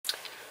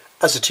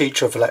As a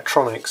teacher of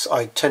electronics,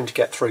 I tend to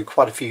get through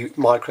quite a few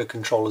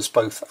microcontrollers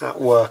both at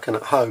work and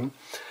at home,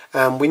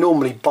 and we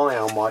normally buy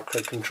our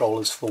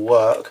microcontrollers for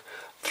work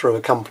through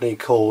a company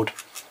called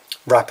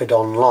Rapid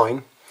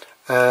Online,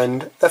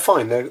 and they're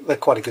fine. They're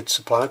quite a good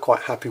supplier,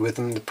 quite happy with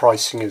them. The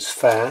pricing is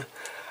fair,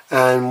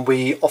 and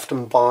we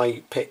often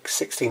buy PIC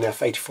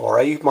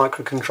 16F84A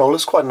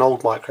microcontrollers, quite an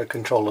old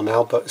microcontroller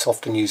now, but it's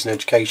often used in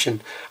education,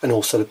 and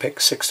also the PIC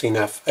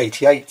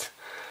 16F88.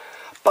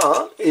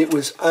 But it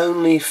was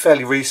only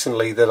fairly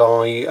recently that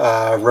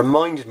I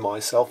reminded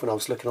myself when I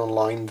was looking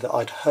online that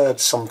I'd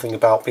heard something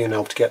about being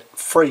able to get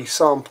free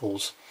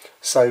samples.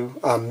 So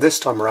this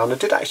time around I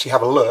did actually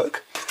have a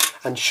look,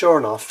 and sure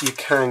enough you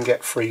can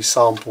get free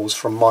samples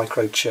from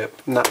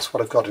Microchip, and that's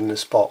what I've got in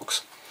this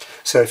box.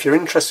 So if you're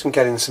interested in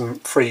getting some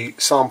free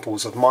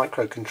samples of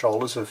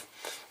microcontrollers of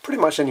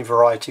pretty much any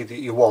variety that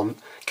you want,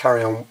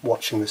 carry on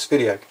watching this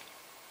video.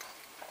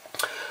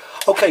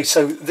 Okay,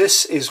 so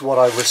this is what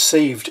I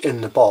received in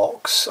the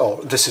box,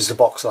 or this is the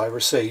box that I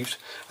received,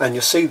 and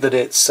you'll see that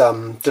it's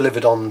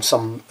delivered on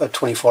some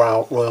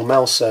 24-hour Royal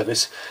Mail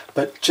service,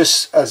 but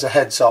just as a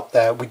heads up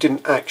there, we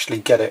didn't actually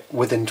get it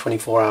within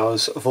 24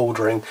 hours of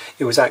ordering.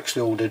 It was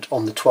actually ordered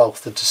on the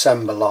 12th of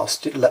December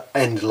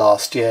end of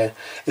last year.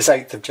 It's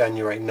 8th of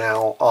January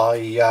now.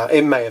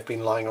 It may have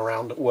been lying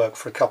around at work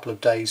for a couple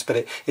of days,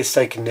 but it's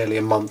taken nearly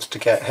a month to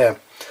get here.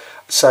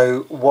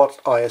 So what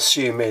I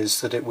assume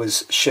is that it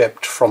was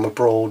shipped from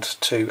abroad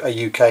to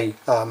a UK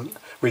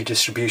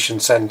redistribution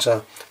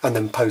centre and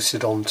then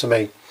posted on to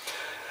me.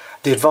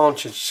 The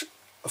advantage,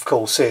 of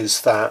course,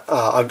 is that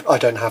I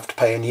don't have to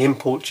pay any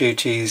import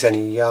duties,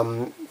 any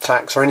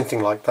tax or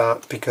anything like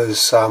that,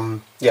 because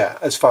yeah,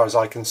 as far as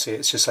I can see,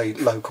 it's just a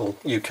local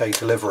UK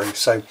delivery.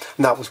 So,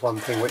 and that was one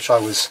thing which I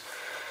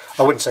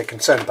wouldn't say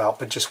concerned about,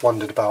 but just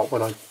wondered about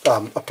when I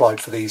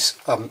applied for these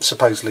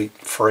supposedly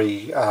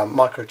free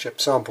microchip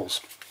samples.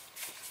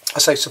 I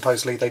say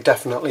supposedly, they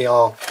definitely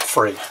are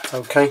free,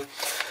 okay?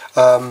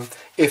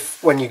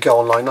 If when you go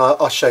online,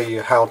 I'll show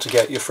you how to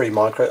get your free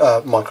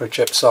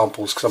microchip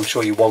samples, because I'm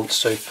sure you want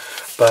to,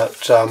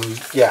 but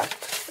yeah,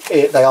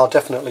 they are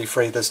definitely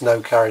free. There's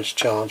no carriage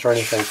charge or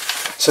anything.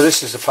 So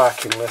this is the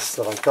packing list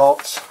that I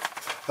got.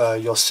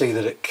 You'll see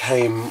that it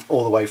came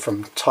all the way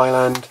from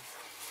Thailand.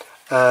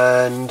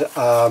 And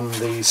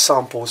the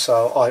samples,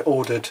 so I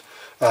ordered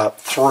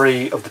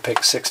 3 of the PIC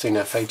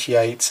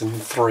 16F88s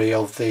and 3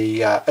 of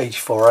the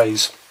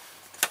 84As.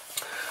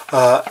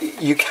 I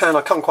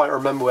can't quite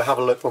remember, we'll have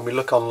a look when we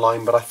look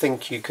online, but I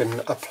think you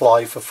can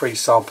apply for free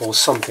samples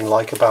something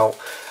like about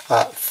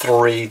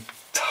 3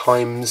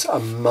 times a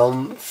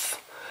month.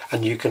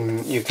 And you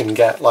can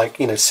get, like,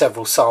 you know,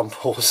 several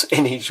samples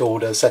in each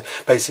order. So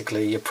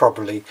basically, you're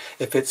probably,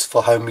 if it's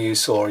for home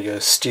use or you're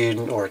a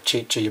student or a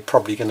teacher, you're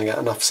probably going to get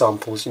enough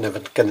samples. You're never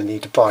going to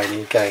need to buy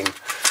any again.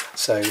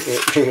 So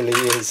it really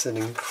is an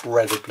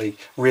incredibly,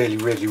 really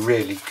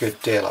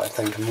good deal. I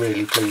think I'm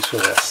really pleased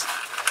with this.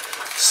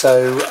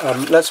 So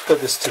let's put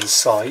this to the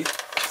side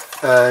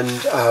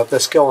and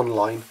let's go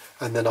online,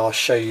 and then I'll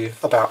show you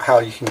about how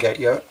you can get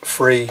your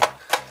free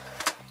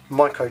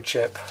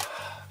Microchip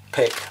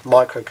PIC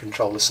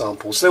microcontroller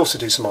samples. They also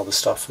do some other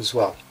stuff as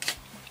well.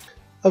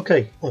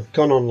 Okay, I've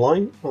gone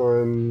online.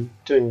 I'm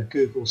doing a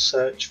Google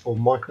search for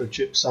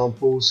microchip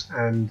samples,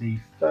 and the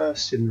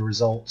first in the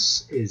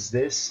results is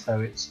this.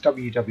 So it's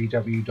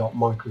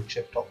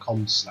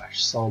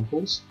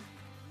www.microchip.com/samples.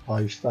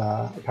 I've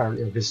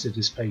apparently visited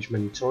this page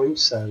many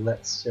times, so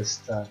let's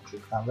just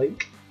click that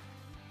link.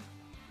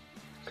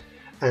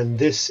 And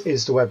this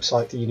is the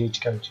website that you need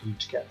to go to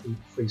get the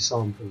free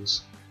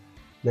samples.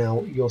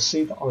 Now you'll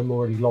see that I'm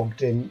already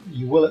logged in.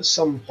 You will at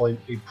some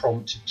point be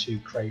prompted to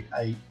create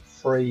a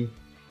free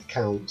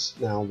account.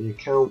 Now the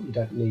account, you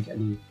don't need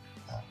any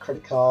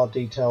credit card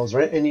details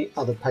or any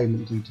other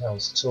payment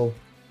details at all.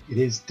 It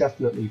is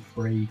definitely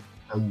free,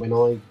 and when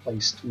I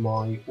placed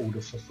my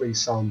order for free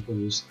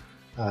samples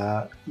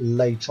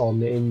late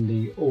on in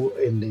the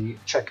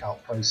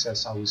checkout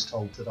process, I was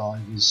told that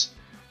I was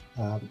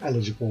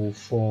eligible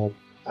for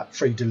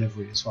free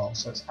delivery as well,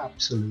 so it's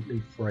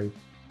absolutely free.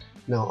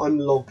 Now I'm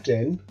logged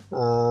in.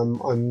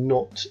 I'm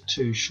not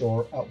too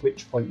sure at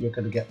which point you're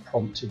going to get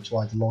prompted to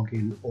either log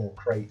in or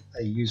create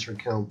a user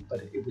account,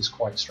 but it was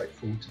quite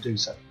straightforward to do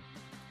so.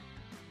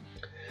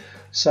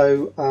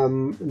 So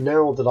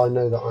now that I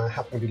know that I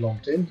happen to be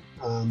logged in,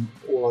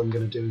 all I'm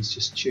going to do is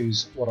just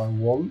choose what I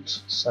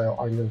want. So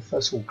I'm going to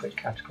first of all click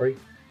category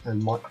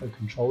and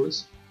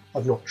microcontrollers.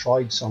 I've not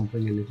tried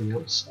sampling anything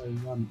else, so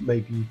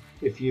maybe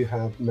if you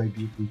have,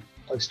 maybe you can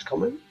post a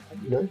comment,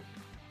 let me know.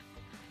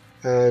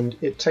 And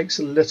it takes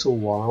a little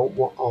while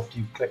after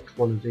you've clicked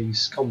one of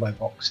these combo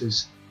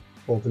boxes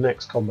for the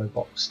next combo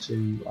box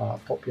to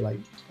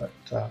populate, but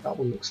that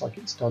one looks like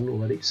it's done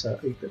already. So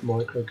 8-bit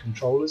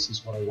microcontrollers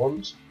is what I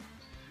want,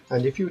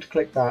 and if you were to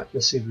click that,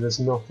 you'll see that there's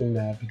nothing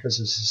there,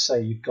 because as I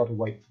say, you've got to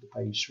wait for the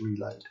page to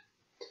reload.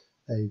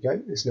 There you go,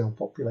 it's now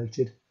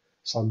populated.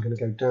 So I'm going to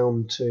go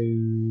down to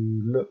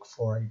look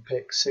for a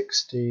PIC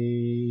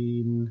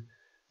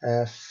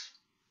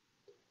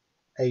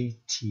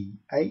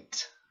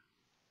 16F88.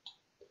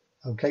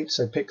 Okay,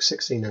 so PIC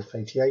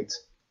 16F88,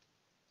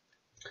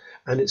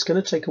 and it's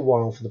going to take a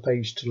while for the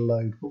page to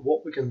load, but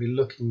what we're going to be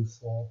looking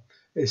for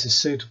is a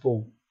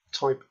suitable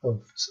type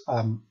of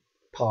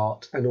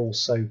part, and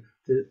also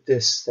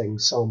this thing,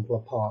 sampler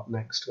part,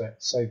 next to it.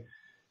 So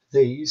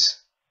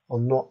these are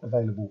not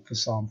available for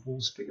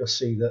samples, but you'll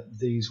see that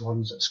these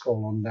ones that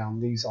scroll on down,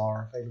 these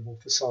are available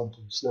for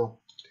samples. Now,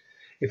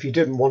 if you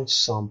didn't want to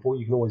sample,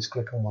 you can always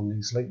click on one of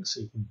these links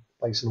so you can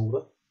place an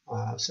order.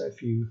 So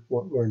if you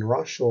were in a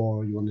rush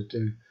or you want to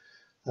do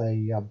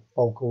a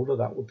bulk order,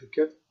 that would be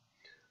good.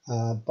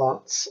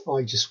 But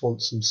I just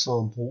want some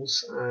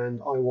samples,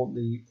 and I want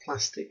the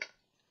plastic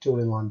dual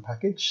inline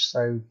package.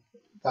 So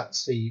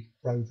that's the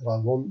row that I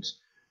want,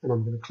 and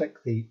I'm going to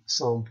click the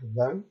sample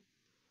there.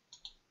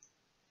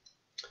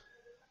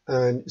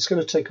 And it's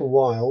going to take a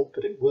while,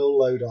 but it will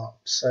load up.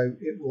 So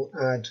it will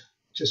add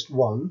just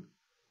one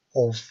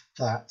of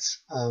that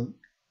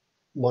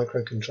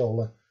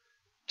microcontroller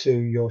to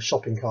your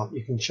shopping cart.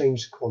 You can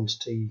change the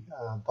quantity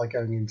by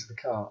going into the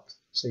cart.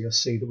 So you'll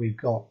see that we've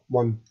got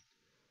one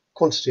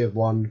quantity of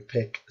one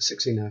PIC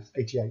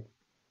 16F88.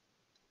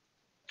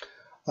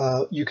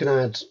 You can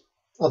add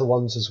other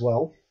ones as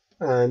well,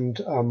 and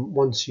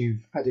once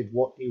you've added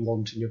what you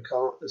want in your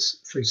cart as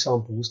free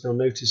samples, now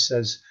notice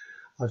says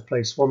I've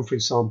placed one free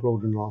sample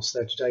order in the last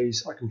 30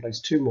 days. I can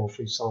place 2 more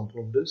free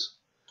sample orders,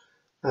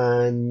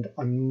 and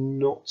I'm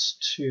not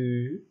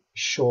too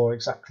sure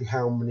exactly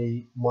how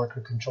many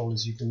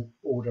microcontrollers you can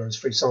order as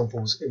free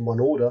samples in one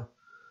order.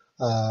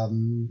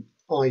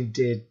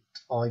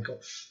 I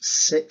got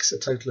 6, a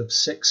total of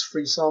 6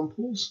 free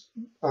samples.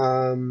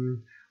 I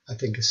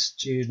think a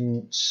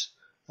student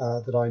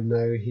that I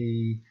know,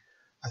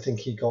 I think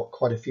he got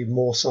quite a few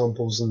more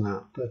samples than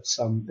that. But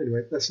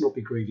anyway, let's not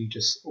be greedy,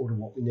 just order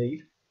what we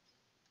need.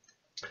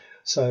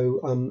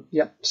 So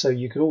yeah, so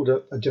you can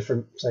order a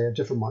different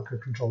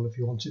microcontroller if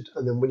you wanted,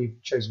 and then when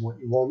you've chosen what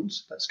you want,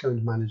 let's go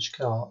into Manage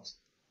Cart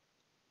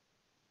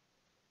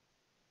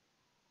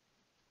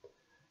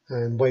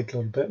and wait a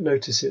little bit.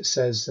 Notice it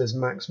says there's a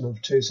maximum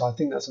of 2, so I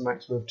think that's a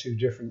maximum of 2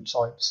 different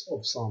types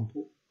of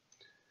sample.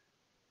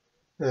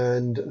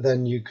 And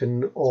then you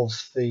can, of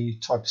the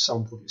type of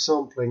sample you're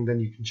sampling, then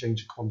you can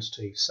change the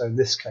quantity. So in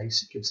this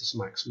case, it gives us a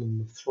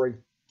maximum of 3.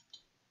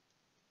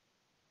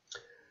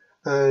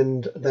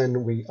 And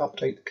then we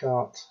update the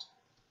cart,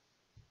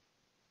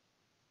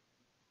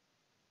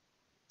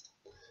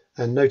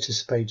 and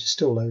notice the page is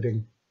still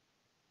loading,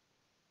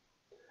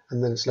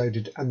 and then it's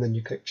loaded, and then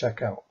you click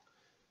checkout.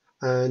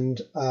 And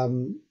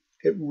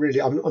it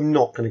really, I'm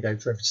not going to go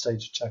through every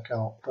stage of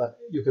checkout, but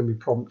you're going to be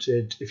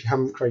prompted, if you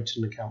haven't created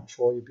an account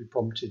before, you'll be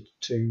prompted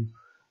to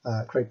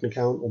create an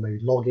account, or maybe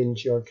log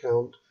into your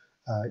account.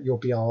 You'll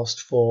be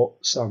asked for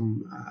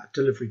some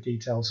delivery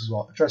details as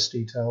well, address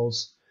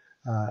details.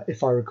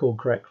 If I recall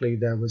correctly,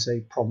 there was a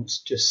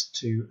prompt just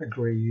to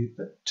agree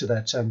to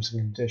their terms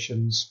and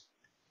conditions.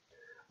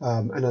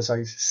 And as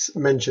I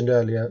mentioned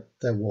earlier,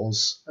 there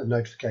was a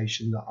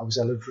notification that I was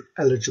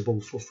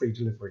eligible for free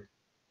delivery.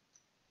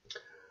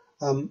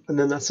 And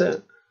then that's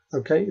it.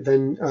 Okay,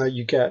 then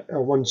you get,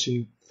 once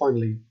you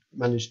finally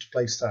manage to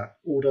place that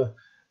order,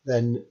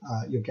 then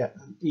you'll get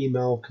an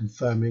email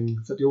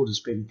confirming that the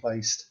order's been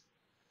placed.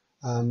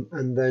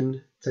 And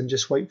then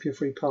just wait for your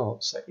free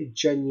parts. It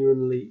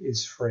genuinely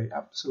is free,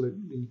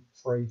 absolutely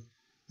free.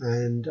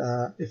 And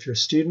if you're a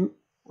student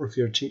or if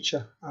you're a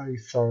teacher, I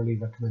thoroughly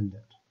recommend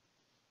it.